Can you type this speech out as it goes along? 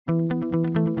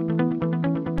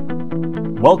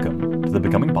Welcome to the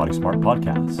Becoming Body Smart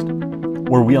podcast,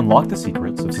 where we unlock the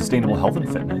secrets of sustainable health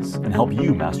and fitness and help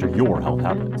you master your health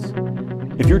habits.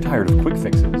 If you're tired of quick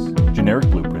fixes, generic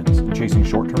blueprints, and chasing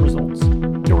short-term results,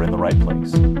 you're in the right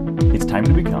place. It's time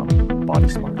to become Body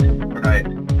Smart. All right.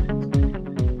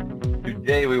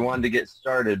 Today we wanted to get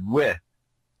started with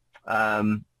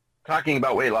talking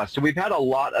about weight loss. So we've had a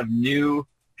lot of new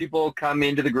people come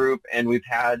into the group, and we've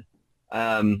had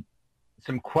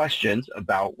some questions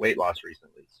about weight loss recently.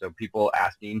 So people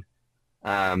asking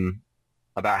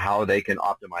about how they can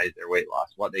optimize their weight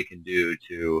loss, what they can do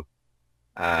to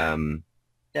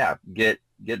get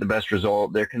the best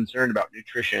result. They're concerned about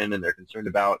nutrition, and they're concerned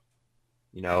about,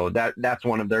 that's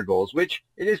one of their goals, which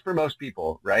it is for most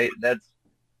people, right?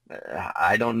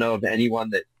 I don't know of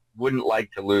anyone that wouldn't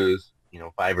like to lose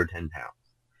 5 or 10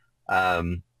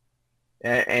 pounds.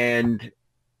 And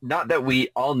not that we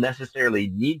all necessarily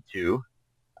need to,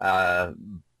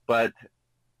 but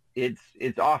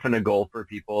it's often a goal for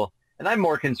people. And I'm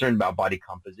more concerned about body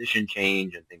composition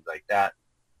change and things like that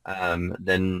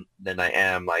than I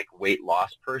am like weight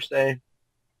loss per se.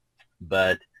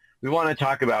 But we want to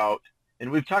talk about, and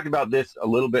we've talked about this a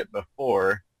little bit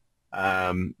before,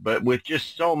 but with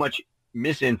just so much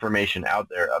misinformation out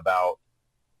there about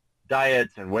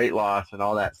diets and weight loss and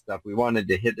all that stuff, we wanted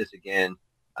to hit this again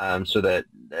so that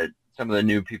some of the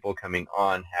new people coming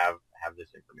on have this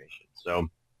information.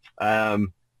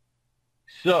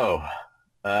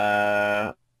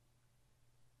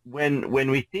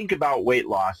 When we think about weight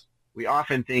loss, we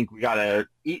often think we gotta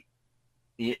eat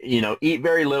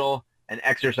very little and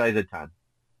exercise a ton.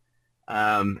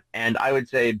 And I would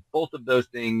say both of those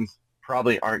things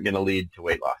probably aren't going to lead to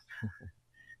weight loss.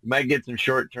 You might get some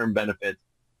short-term benefits,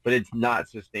 but it's not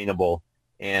sustainable.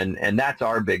 And that's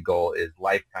our big goal, is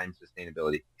lifetime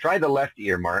sustainability. Try the left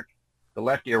ear, Mark. The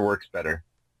left ear works better.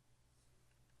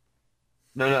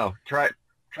 No. Try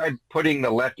putting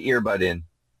the left earbud in.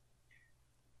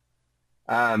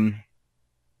 Lifetime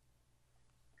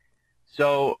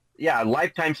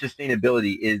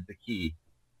sustainability is the key.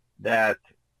 That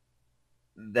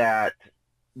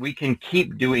we can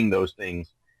keep doing those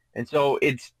things. And so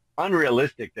it's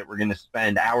unrealistic that we're going to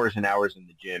spend hours and hours in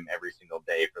the gym every single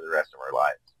day for the rest of our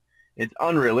lives. It's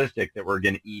unrealistic that we're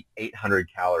going to eat 800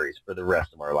 calories for the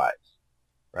rest of our lives,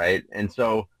 right? And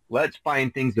so let's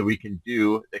find things that we can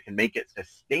do that can make it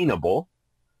sustainable,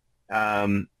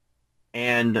 and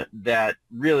that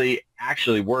really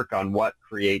actually work on what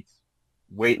creates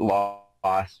weight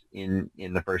loss in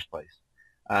the first place.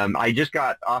 I just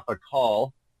got off a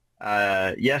call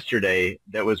yesterday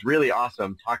that was really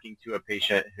awesome, talking to a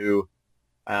patient who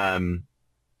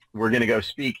we're going to go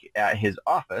speak at his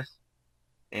office,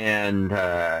 and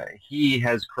he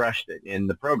has crushed it in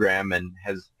the program and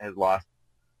has lost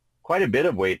quite a bit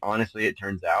of weight, honestly, it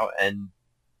turns out, and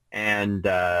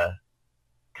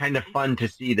kind of fun to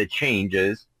see the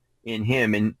changes in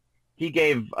him. And he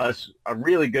gave us a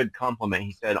really good compliment.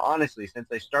 He said, honestly, since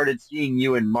I started seeing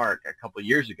you and Mark a couple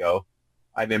years ago,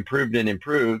 I've improved and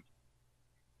improved.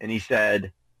 And he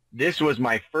said, this was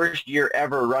my first year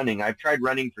ever running. I've tried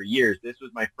running for years. This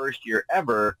was my first year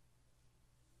ever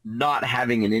not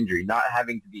having an injury, not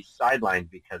having to be sidelined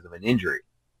because of an injury.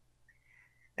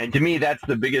 And to me, that's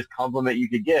the biggest compliment you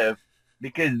could give,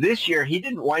 because this year he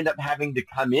didn't wind up having to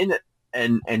come in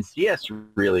and see us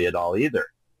really at all either.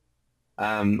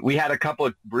 We had a couple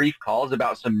of brief calls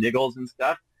about some niggles and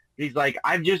stuff. He's like,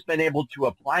 I've just been able to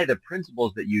apply the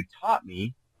principles that you taught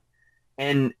me,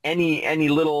 and any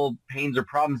little pains or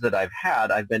problems that I've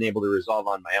had, I've been able to resolve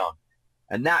on my own.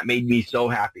 And that made me so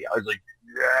happy. I was like,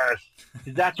 yes,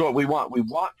 because that's what we want. We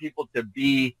want people to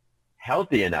be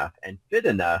healthy enough and fit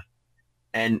enough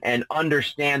and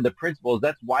understand the principles.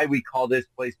 That's why we call this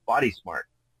place Body Smart.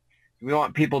 We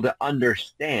want people to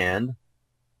understand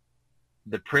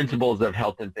the principles of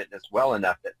health and fitness well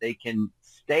enough that they can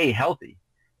stay healthy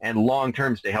and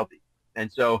long-term stay healthy.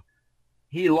 And so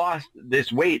he lost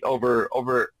this weight over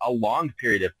a long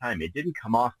period of time. It didn't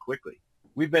come off quickly.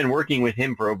 We've been working with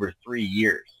him for over 3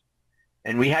 years,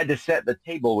 and we had to set the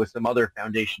table with some other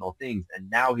foundational things. And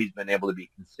now he's been able to be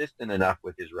consistent enough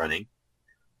with his running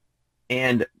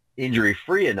and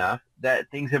injury-free enough that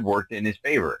things have worked in his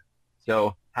favor.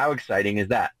 So how exciting is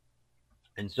that?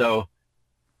 And so,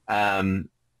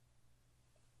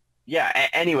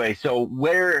 anyway, so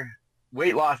where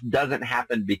weight loss doesn't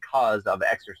happen because of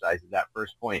exercise is that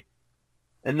first point.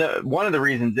 And one of the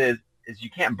reasons is you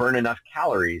can't burn enough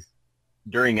calories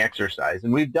during exercise.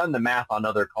 And we've done the math on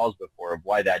other calls before of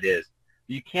why that is.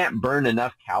 You can't burn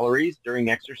enough calories during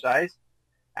exercise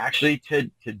actually to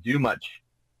do much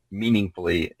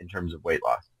meaningfully in terms of weight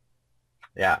loss.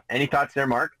 Yeah. Any thoughts there,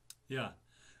 Mark? Yeah.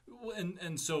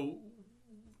 And so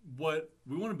what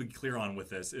we want to be clear on with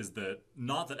this is that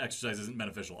not that exercise isn't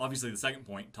beneficial. Obviously, the second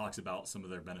point talks about some of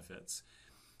their benefits,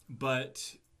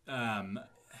 but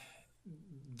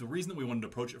the reason that we wanted to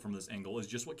approach it from this angle is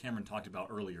just what Cameron talked about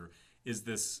earlier. Is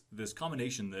this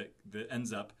combination that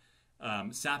ends up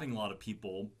sapping a lot of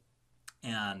people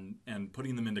and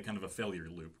putting them into kind of a failure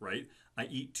loop, right? I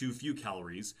eat too few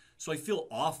calories, so I feel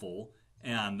awful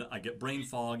and I get brain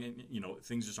fog and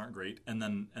things just aren't great. And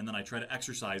then I try to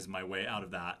exercise my way out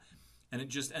of that, and it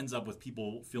just ends up with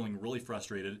people feeling really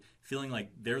frustrated, feeling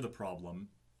like they're the problem,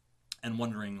 and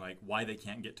wondering like why they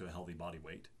can't get to a healthy body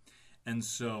weight. And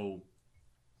so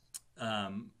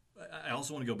I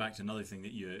also want to go back to another thing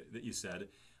that you said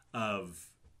of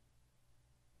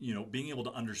being able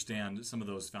to understand some of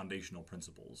those foundational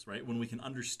principles, right? When we can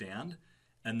understand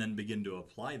and then begin to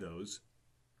apply those,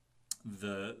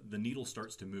 the needle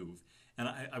starts to move. And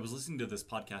I was listening to this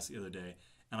podcast the other day,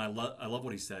 and I love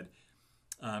what he said.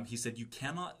 He said you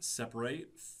cannot separate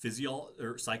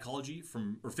physiology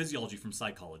from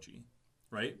psychology,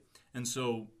 right? And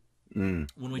so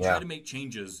when we try to make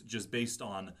changes just based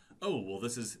on, oh well,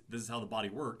 this is how the body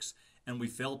works, and we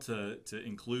fail to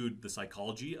include the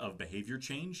psychology of behavior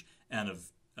change and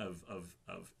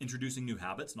of introducing new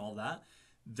habits and all that,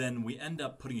 then we end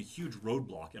up putting a huge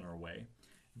roadblock in our way.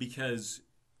 Because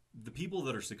the people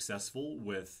that are successful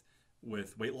with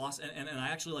weight loss, and I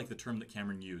actually like the term that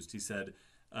Cameron used. He said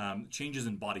changes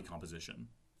in body composition,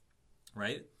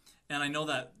 right? And I know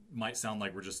that might sound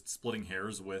like we're just splitting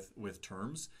hairs with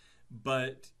terms,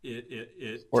 but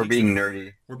we're being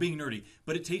nerdy. We're being nerdy,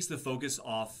 but it takes the focus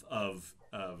off of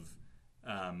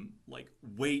like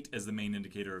weight as the main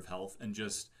indicator of health, and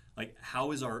just like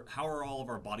how are all of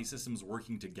our body systems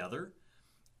working together.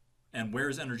 And where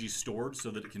is energy stored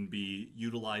so that it can be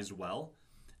utilized well?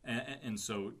 And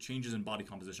so changes in body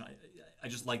composition, I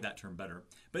just like that term better.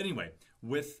 But anyway,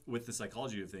 with the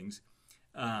psychology of things,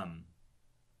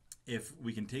 if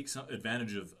we can take some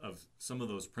advantage of some of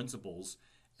those principles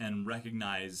and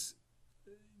recognize,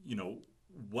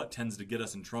 what tends to get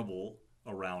us in trouble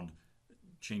around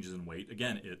changes in weight.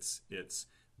 Again, it's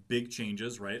big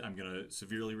changes, right? I'm going to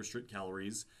severely restrict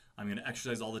calories. I'm going to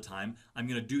exercise all the time. I'm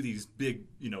going to do these big,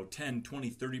 10,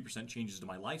 20, 30% changes to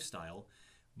my lifestyle,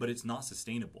 but it's not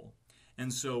sustainable.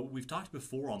 And so we've talked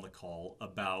before on the call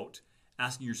about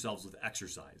asking yourselves with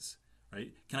exercise,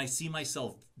 right? Can I see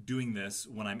myself doing this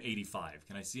when I'm 85?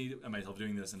 Can I see myself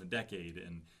doing this in a decade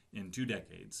and in 2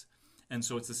 decades? And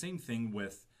so it's the same thing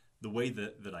with the way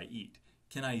that I eat.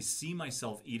 Can I see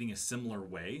myself eating a similar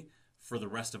way for the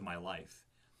rest of my life?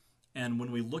 And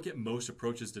when we look at most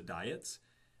approaches to diets,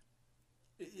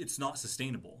 it's not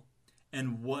sustainable.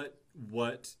 And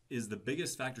what is the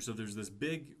biggest factor? So there's this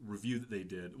big review that they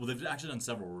did. Well, they've actually done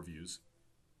several reviews,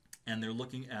 and they're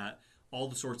looking at all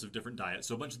the sorts of different diets.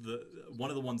 So one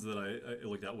of the ones that I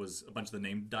looked at was a bunch of the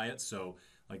named diets. So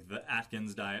like the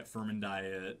Atkins diet, Furman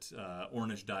diet,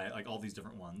 Ornish diet, like all these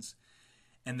different ones.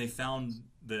 And they found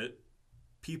that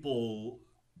people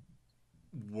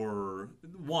lost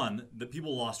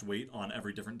weight on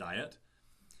every different diet.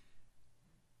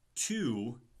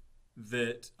 2,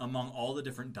 that among all the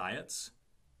different diets,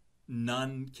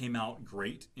 none came out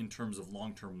great in terms of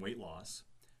long-term weight loss.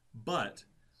 But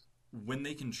when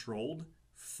they controlled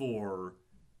for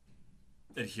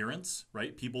adherence,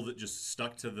 right, people that just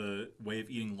stuck to the way of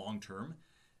eating long-term,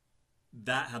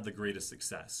 that had the greatest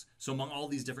success. So among all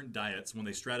these different diets, when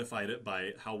they stratified it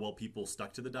by how well people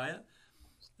stuck to the diet,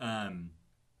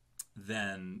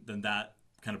 then that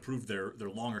kind of proved their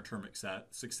longer-term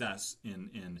success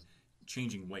in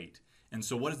changing weight. And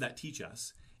so what does that teach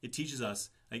us? It teaches us,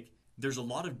 like, there's a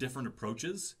lot of different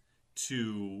approaches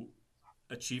to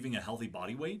achieving a healthy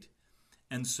body weight.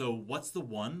 And so what's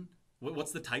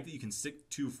the type that you can stick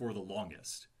to for the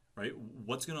longest, right?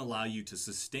 What's going to allow you to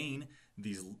sustain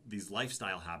these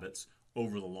lifestyle habits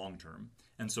over the long term?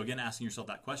 And so again, asking yourself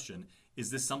that question, is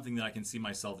this something that I can see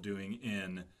myself doing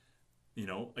in,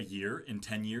 a year, in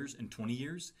 10 years, in 20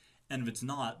 years? And if it's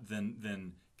not,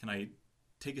 then can I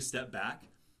take a step back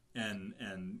and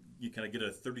you kind of get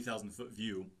a 30,000 foot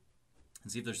view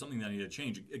and see if there's something that I need to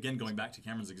change? Again, going back to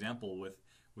Cameron's example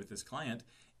with this client,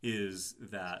 is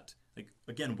that, like,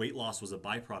 again, weight loss was a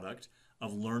byproduct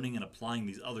of learning and applying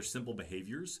these other simple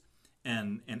behaviors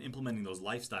and implementing those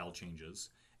lifestyle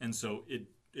changes. And so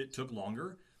it took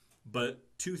longer, but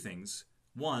 2 things.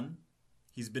 1,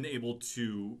 he's been able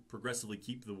to progressively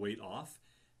keep the weight off,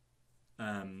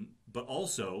 but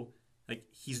also, like,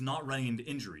 he's not running into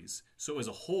injuries. So as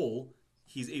a whole,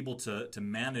 he's able to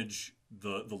manage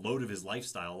the load of his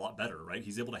lifestyle a lot better, right?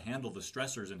 He's able to handle the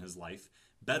stressors in his life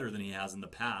better than he has in the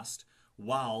past,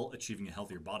 while achieving a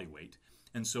healthier body weight.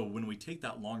 And so when we take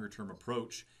that longer term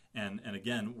approach, and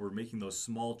again, we're making those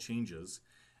small changes,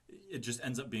 it just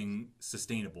ends up being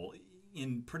sustainable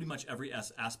in pretty much every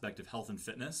aspect of health and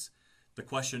fitness. The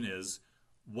question is,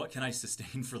 what can I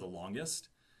sustain for the longest?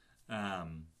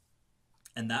 And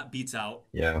that beats out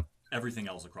everything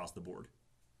else across the board.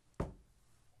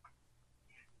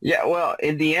 Yeah, well,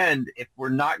 in the end, if we're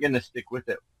not going to stick with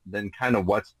it, then kind of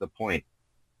what's the point?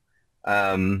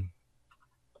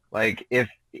 Like if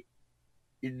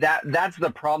that's the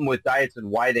problem with diets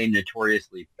and why they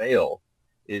notoriously fail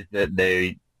is that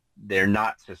they're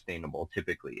not sustainable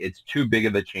typically. It's too big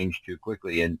of a change too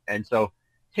quickly. And so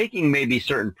taking maybe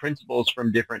certain principles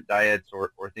from different diets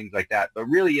or things like that, but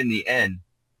really in the end,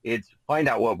 it's find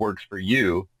out what works for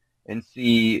you and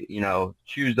see,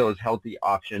 choose those healthy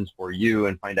options for you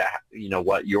and find out,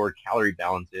 what your calorie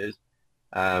balance is,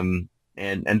 and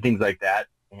things like that,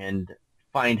 and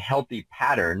find healthy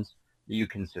patterns that you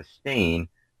can sustain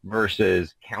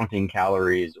versus counting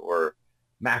calories or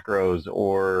macros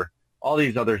or all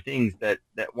these other things that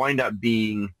wind up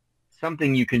being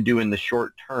something you can do in the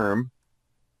short term,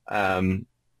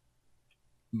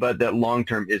 but that long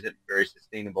term isn't very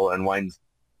sustainable and winds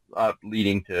up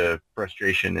leading to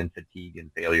frustration and fatigue and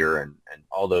failure and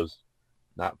all those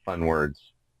not fun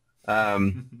words.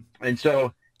 And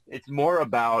so it's more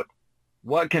about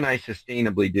what can I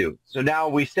sustainably do? So now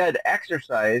we said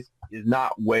exercise is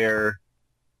not where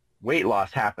weight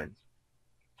loss happens.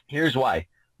 Here's why.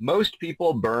 Most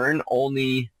people burn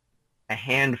only a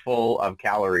handful of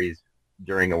calories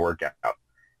during a workout.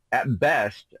 At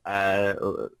best,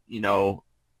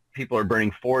 people are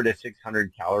burning 400 to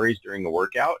 600 calories during a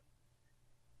workout.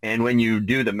 And when you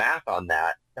do the math on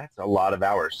that, that's a lot of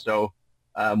hours. So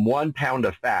 1 pound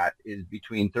of fat is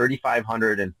between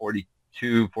 3,500 and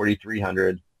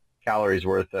 4,300 calories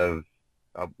worth of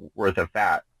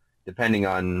fat, depending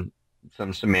on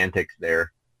some semantics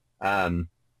there.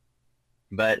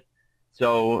 But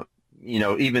so,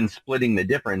 even splitting the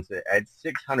difference at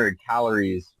 600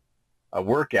 calories a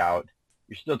workout,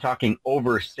 you're still talking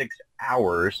over 6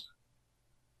 hours.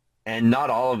 And not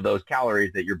all of those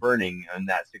calories that you're burning on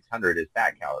that 600 is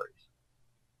fat calories,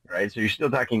 right? So you're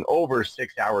still talking over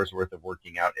 6 hours worth of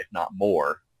working out, if not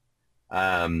more,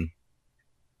 to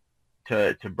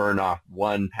burn off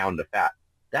 1 pound of fat.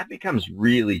 That becomes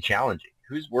really challenging.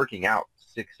 Who's working out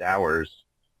 6 hours,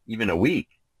 even a week?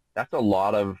 That's a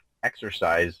lot of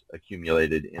exercise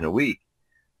accumulated in a week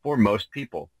for most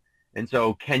people. And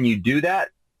so can you do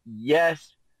that?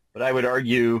 Yes, but I would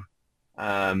argue,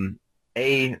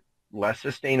 less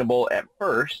sustainable at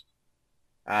first,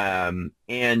 and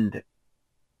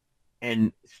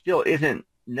still isn't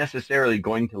necessarily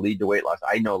going to lead to weight loss.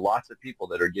 I know lots of people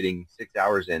that are getting 6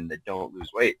 hours in that don't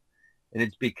lose weight. And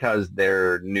it's because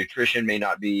their nutrition may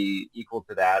not be equal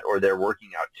to that, or they're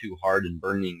working out too hard and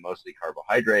burning mostly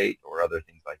carbohydrate or other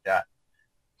things like that.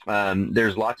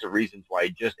 There's lots of reasons why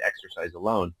just exercise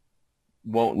alone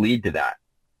won't lead to that.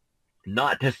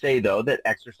 Not to say, though, that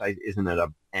exercise isn't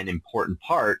an important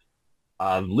part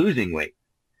of losing weight.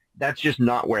 That's just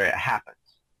not where it happens,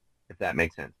 if that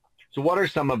makes sense. So what are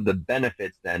some of the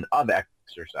benefits then of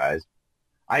exercise?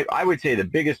 I would say the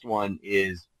biggest one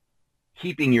is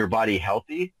keeping your body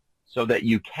healthy so that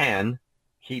you can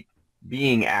keep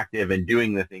being active and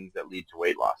doing the things that lead to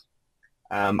weight loss.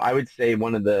 I would say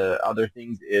one of the other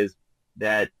things is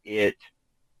that it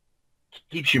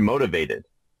keeps you motivated.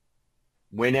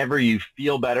 Whenever you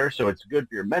feel better, so it's good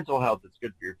for your mental health, it's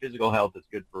good for your physical health, it's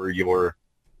good for your,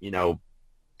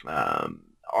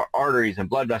 arteries and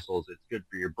blood vessels, it's good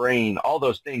for your brain, all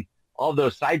those things, all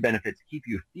those side benefits keep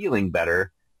you feeling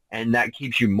better, and that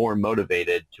keeps you more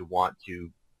motivated to want to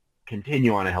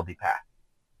continue on a healthy path.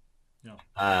 Yeah.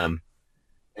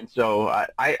 And so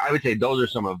I would say those are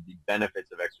some of the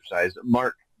benefits of exercise.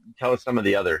 Mark, tell us some of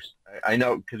the others. I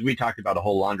know because we talked about a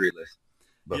whole laundry list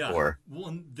before. Yeah. Well,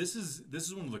 and this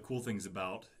is one of the cool things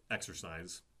about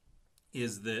exercise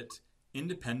is that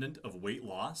independent of weight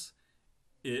loss,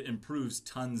 it improves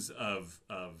tons of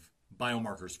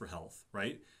biomarkers for health,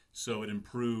 right? So it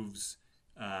improves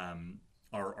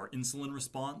our insulin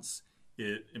response.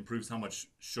 It improves how much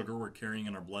sugar we're carrying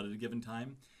in our blood at a given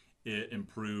time. It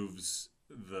improves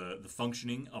the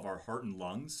functioning of our heart and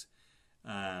lungs.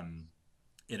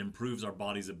 It improves our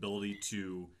body's ability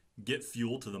to get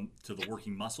fuel to the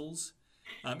working muscles.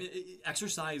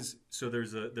 Exercise. So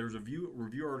there's a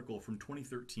review article from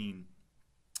 2013.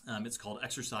 It's called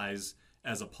 "Exercise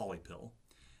as a Polypill,"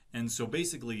 and so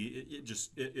basically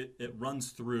it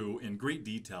runs through in great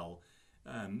detail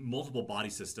multiple body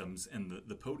systems and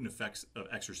the potent effects of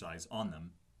exercise on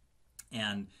them.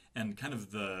 And kind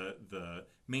of the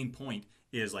main point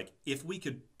is like if we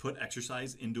could put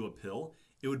exercise into a pill,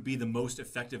 it would be the most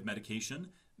effective medication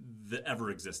that ever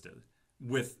existed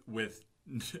with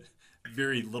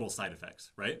very little side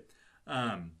effects, right?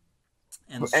 And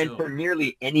for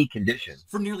nearly any condition.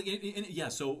 For nearly, yeah.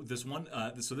 So this one,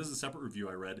 so this is a separate review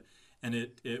I read, and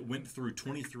it went through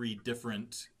 23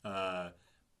 different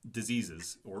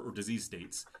diseases or disease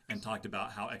states and talked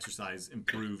about how exercise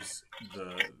improves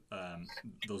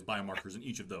those biomarkers in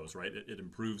each of those. Right, it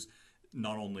improves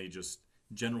not only just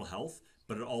general health,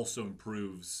 but it also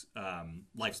improves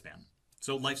lifespan.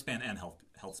 So lifespan and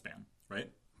health span, right?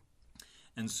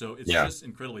 And so it's just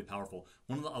incredibly powerful.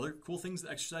 One of the other cool things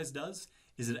that exercise does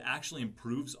is it actually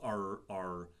improves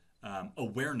our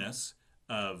awareness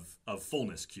of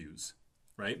fullness cues,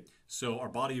 right? So our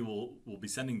body will be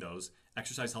sending those.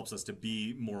 Exercise helps us to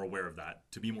be more aware of that,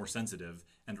 to be more sensitive,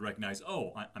 and to recognize,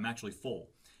 oh, I'm actually full.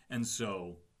 And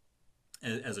so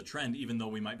as a trend, even though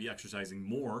we might be exercising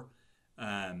more,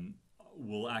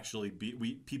 we'll actually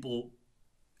people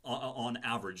on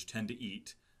average tend to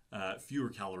eat fewer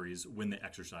calories when they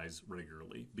exercise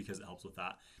regularly because it helps with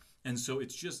that. And so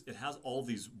it has all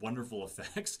these wonderful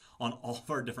effects on all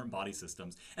of our different body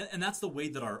systems. And that's the way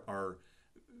that our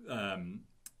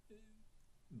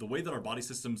body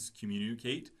systems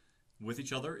communicate with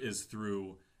each other is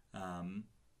through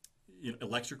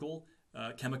electrical,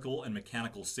 chemical, and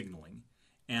mechanical signaling.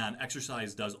 And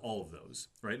exercise does all of those,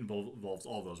 right? Involves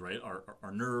all of those, right?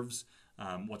 Our nerves,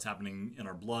 what's happening in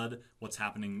our blood, what's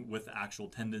happening with the actual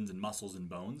tendons and muscles and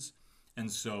bones. And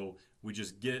so we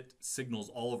just get signals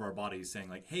all of our bodies saying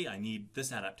like, hey, I need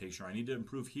this adaptation, or I need to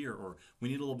improve here, or we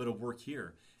need a little bit of work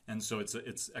here. And so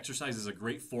exercise is a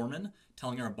great foreman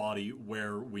telling our body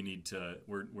where we need to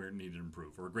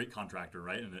improve, or a great contractor,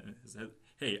 right? And it says,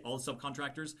 hey, all the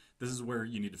subcontractors, this is where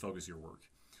you need to focus your work.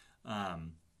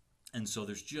 And so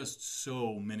there's just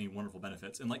so many wonderful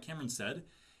benefits. And like Cameron said,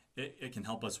 it can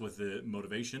help us with the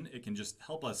motivation. It can just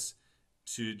help us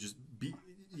to just be,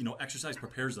 exercise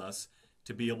prepares us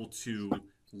to be able to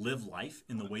live life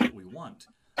in the way that we want.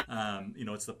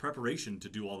 It's the preparation to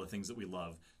do all the things that we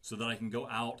love so that I can go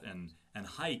out and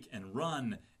hike and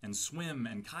run and swim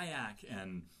and kayak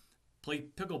and play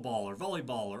pickleball or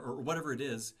volleyball or whatever it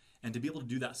is, and to be able to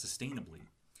do that sustainably.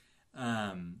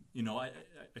 I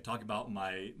talk about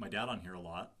my dad on here a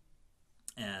lot,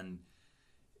 and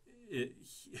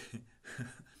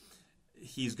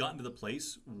he's gotten to the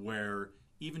place where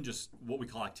even just what we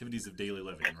call activities of daily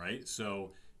living, right?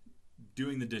 So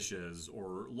doing the dishes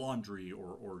or laundry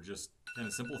or just kind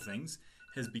of simple things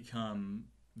has become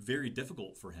very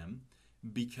difficult for him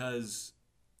because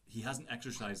he hasn't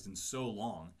exercised in so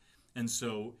long. And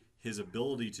so his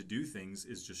ability to do things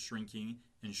is just shrinking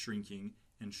and shrinking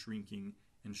and shrinking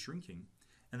and shrinking.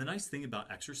 And the nice thing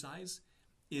about exercise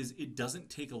is it doesn't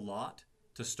take a lot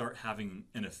to start having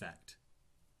an effect.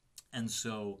 And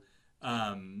so,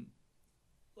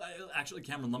 actually,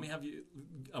 Cameron,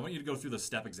 I want you to go through the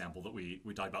step example that we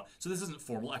talked about. So this isn't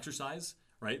formal exercise,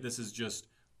 right? This is just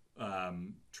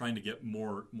trying to get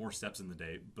more steps in the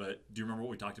day. But do you remember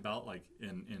what we talked about, like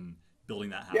in building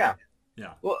that habit?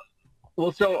 Yeah.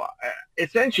 Well, so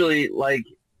essentially, like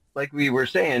we were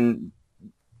saying,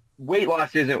 weight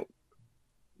loss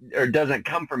doesn't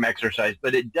come from exercise,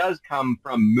 but it does come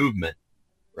from movement,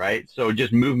 right? So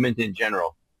just movement in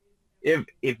general.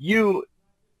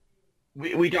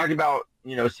 We talked about,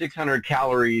 600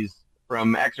 calories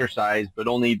from exercise, but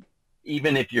only,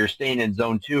 even if you're staying in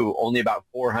zone 2, only about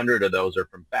 400 of those are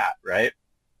from fat, right?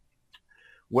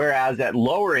 Whereas at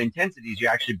lower intensities, you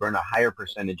actually burn a higher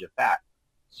percentage of fat.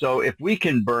 So if we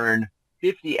can burn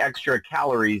 50 extra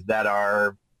calories that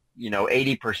are,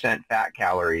 80% fat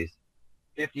calories,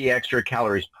 50 extra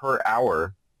calories per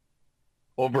hour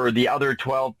over the other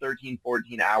 12, 13,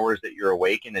 14 hours that you're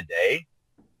awake in a day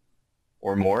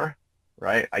or more,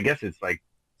 right? I guess it's like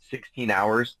 16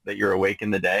 hours that you're awake in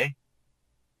the day.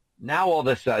 Now, all of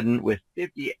a sudden, with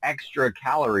 50 extra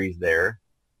calories there,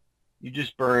 you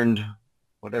just burned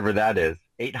whatever that is,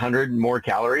 800 more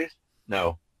calories?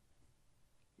 No.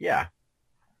 Yeah,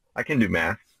 I can do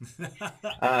math.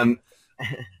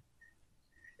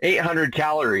 800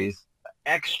 calories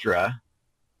extra,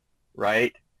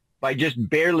 right, by just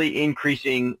barely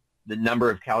increasing the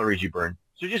number of calories you burn.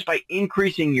 So just by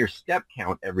increasing your step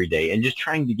count every day and just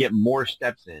trying to get more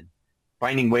steps in,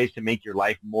 finding ways to make your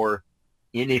life more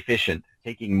inefficient,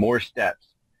 taking more steps,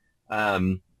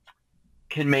 can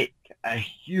make a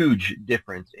huge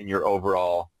difference in your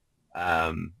overall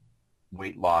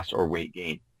weight loss or weight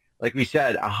gain. Like we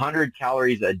said, 100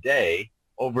 calories a day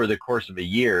over the course of a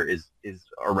year is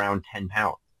around 10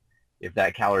 pounds. if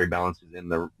that calorie balance is in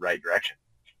the right direction.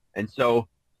 And so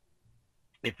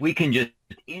if we can just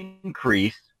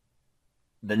increase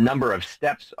the number of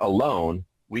steps alone,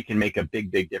 we can make a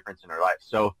big, big difference in our lives.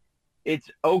 So it's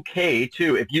okay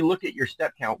too. If you look at your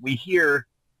step count, we hear,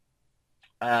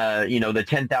 the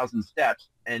 10,000 steps,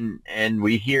 and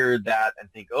we hear that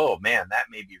and think, oh man, that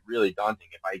may be really daunting.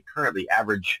 If I currently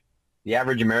the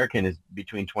average American is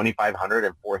between 2,500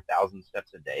 and 4,000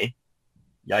 steps a day.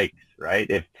 Yikes, right?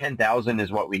 If 10,000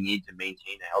 is what we need to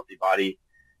maintain a healthy body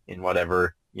in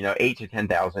whatever, 8 to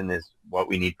 10,000 is what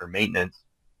we need for maintenance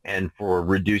and for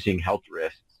reducing health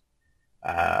risks.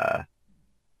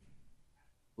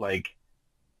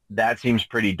 That seems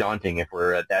pretty daunting if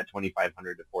we're at that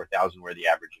 2,500 to 4,000 where the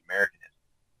average American is.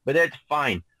 But that's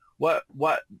fine. What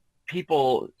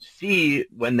people see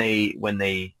when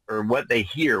they or what they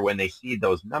hear when they see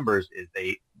those numbers is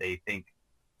they think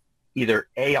either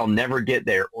A, I'll never get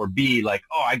there, or B, like,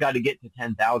 oh, I got to get to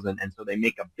 10,000. And so they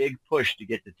make a big push to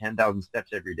get to 10,000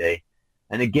 steps every day.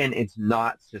 And again, it's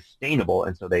not sustainable.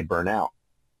 And so they burn out.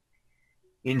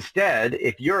 Instead,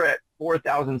 if you're at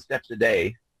 4,000 steps a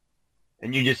day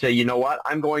and you just say, you know what,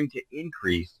 I'm going to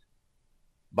increase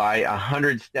by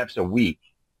 100 steps a week,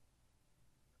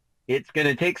 it's going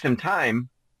to take some time,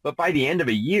 but by the end of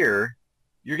a year,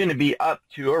 you're going to be up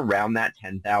to around that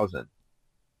 10,000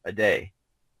 a day.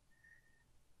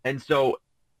 And so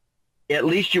at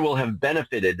least you will have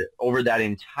benefited over that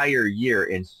entire year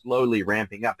in slowly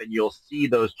ramping up, and you'll see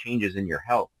those changes in your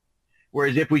health.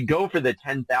 Whereas if we go for the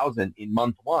 10,000 in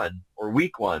month one or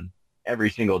week one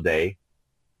every single day,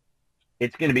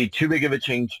 it's going to be too big of a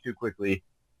change too quickly.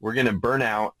 We're going to burn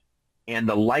out, and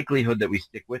the likelihood that we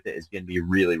stick with it is going to be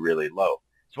really, really low.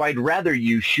 So I'd rather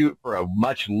you shoot for a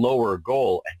much lower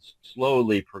goal and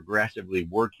slowly, progressively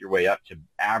work your way up to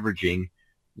averaging,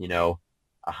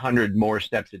 100 more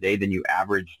steps a day than you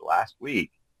averaged last week.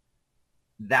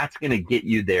 That's going to get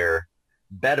you there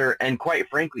better and, quite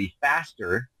frankly,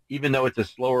 faster. Even though it's a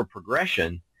slower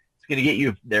progression, it's going to get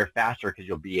you there faster because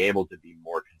you'll be able to be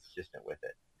more consistent with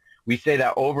it. We say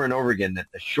that over and over again,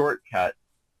 that the shortcut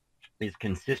is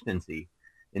consistency.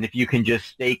 And if you can just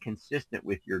stay consistent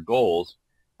with your goals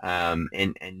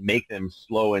and make them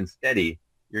slow and steady,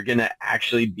 you're going to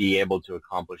actually be able to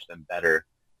accomplish them better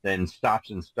than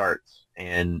stops and starts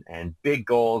and big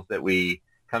goals that we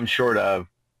come short of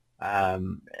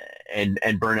and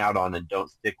burn out on and don't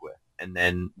stick with, and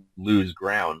then lose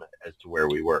ground as to where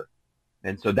we were.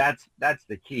 And so that's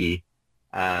the key,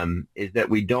 is that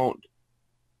we don't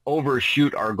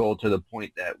overshoot our goal to the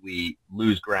point that we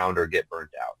lose ground or get burnt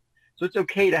out. So it's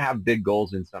okay to have big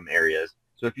goals in some areas.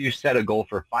 So if you set a goal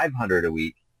for 500 a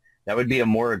week, that would be a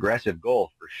more aggressive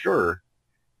goal for sure,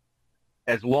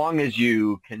 as long as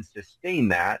you can sustain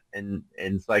that. And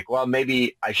it's like, well,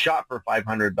 maybe I shot for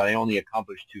 500, but I only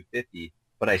accomplished 250,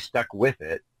 but I stuck with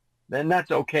it, then that's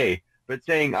okay. But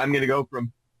saying I'm going to go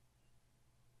from,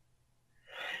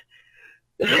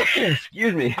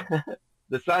 excuse me,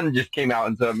 the sun just came out,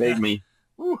 and so it made me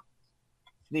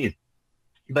sneeze.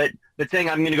 But saying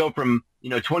I'm going to go from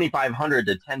 2,500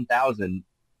 to 10,000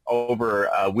 over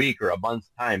a week or a month's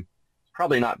time, it's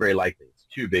probably not very likely. It's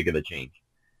too big of a change.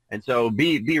 And so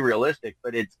be realistic,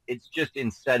 but it's just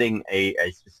in setting a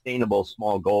sustainable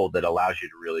small goal that allows you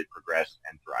to really progress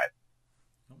and thrive.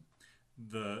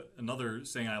 Another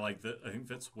saying I like that I think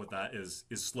fits with that is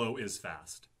slow is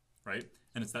fast, right?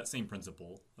 And it's that same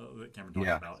principle that Cameron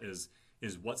talked about is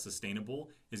what's sustainable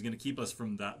is going to keep us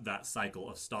from that cycle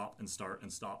of stop and start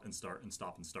and stop and start and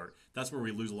stop and start. That's where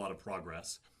we lose a lot of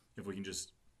progress. If we can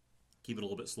just keep it a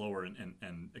little bit slower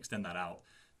and extend that out,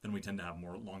 then we tend to have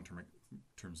more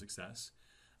long-term success.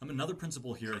 Another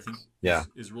principle here I think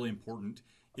is really important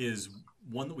is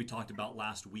one that we talked about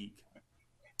last week,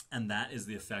 and that is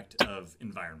the effect of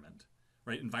environment,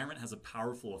 right? Environment has a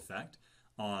powerful effect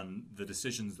on the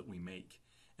decisions that we make.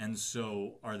 And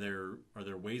so are there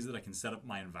ways that I can set up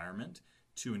my environment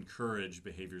to encourage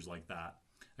behaviors like that?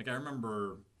 Like I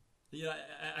remember,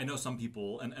 I know some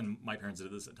people, and my parents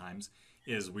did this at times,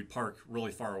 is we park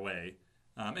really far away.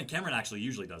 And Cameron actually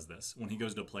usually does this. When he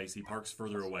goes to a place, he parks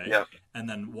further away and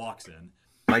then walks in.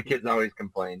 My kids always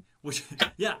complain. Which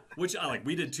I like.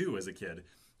 We did too as a kid.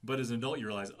 But as an adult, you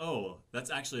realize, oh, that's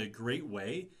actually a great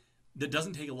way that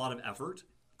doesn't take a lot of effort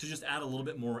to just add a little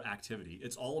bit more activity.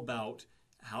 It's all about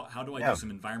how do I do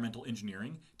some environmental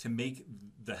engineering to make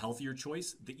the healthier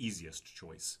choice the easiest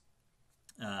choice.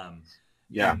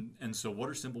 And so what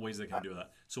are simple ways that I can do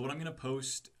that? So what I'm going to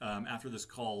post after this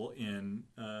call in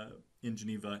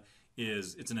Geneva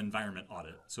is it's an environment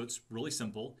audit. So it's really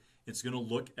simple. It's going to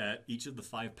look at each of the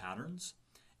 5 patterns,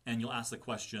 and you'll ask the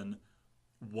question,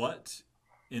 what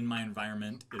in my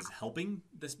environment is helping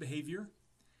this behavior,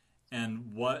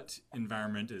 and what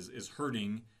environment is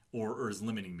hurting or is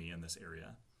limiting me in this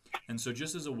area. And so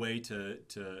just as a way to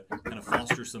kind of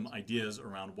foster some ideas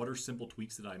around what are simple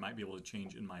tweaks that I might be able to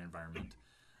change in my environment.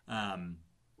 And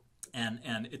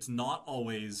it's not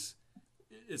always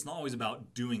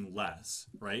about doing less,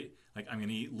 right? Like I'm going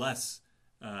to eat less,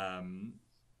 I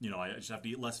just have to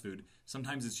eat less food.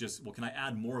 Sometimes it's just, well, can I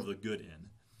add more of the good in?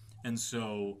 And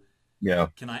so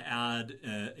can I add,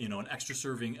 an extra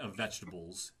serving of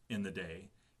vegetables in the day?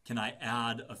 Can I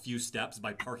add a few steps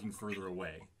by parking further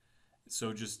away?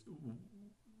 So just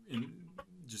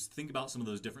think about some of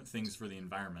those different things for the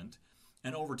environment.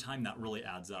 And over time, that really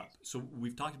adds up. So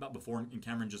we've talked about before, and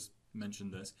Cameron just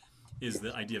mentioned this, is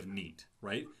the idea of NEAT,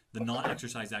 right? The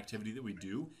non-exercise activity that we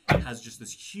do has just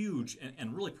this huge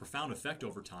and really profound effect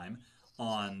over time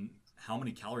on how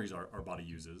many calories our body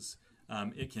uses.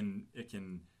 It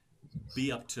can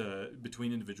be up to,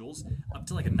 between individuals, up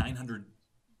to like a 900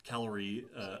 calorie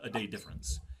a day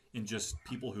difference in just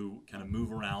people who kind of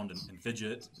move around and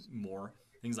fidget more,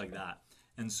 things like that.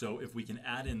 And so if we can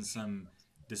add in some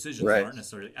decisions that aren't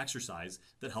necessarily exercise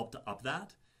that help to up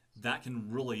that can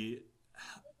really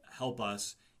help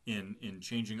us in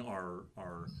changing our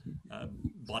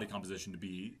body composition to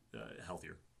be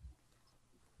healthier.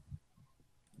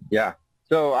 Yeah.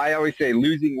 So I always say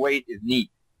losing weight is neat,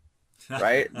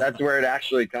 right? That's where it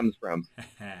actually comes from.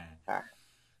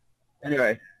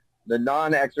 Anyway, the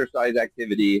non-exercise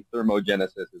activity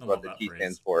thermogenesis is what the T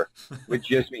stands for, which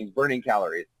just means burning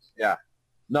calories. Yeah.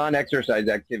 Non-exercise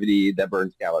activity that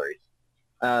burns calories.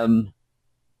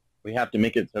 We have to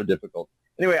make it so difficult.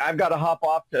 Anyway, I've got to hop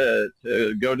off to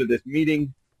go to this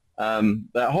meeting.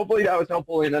 But hopefully that was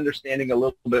helpful in understanding a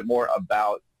little bit more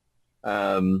about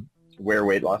where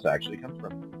weight loss actually comes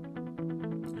from.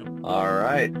 Yep. All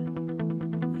right.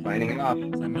 Signing off.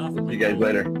 We'll see you guys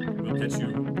later. We'll catch you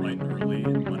bright and early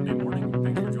Monday morning.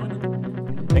 Thanks for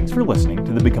joining. Thanks for listening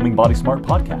to the Becoming Body Smart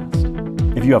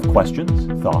podcast. If you have questions,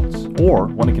 thoughts, or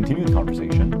want to continue the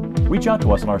conversation, reach out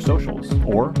to us on our socials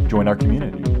or join our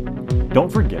community.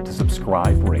 Don't forget to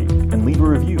subscribe, rate, and leave a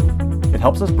review. It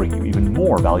helps us bring you even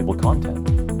more valuable content.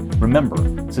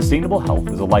 Remember, sustainable health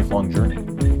is a lifelong journey,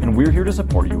 and we're here to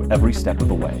support you every step of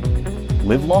the way.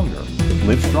 Live longer,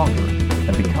 live stronger,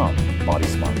 and become body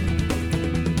smart.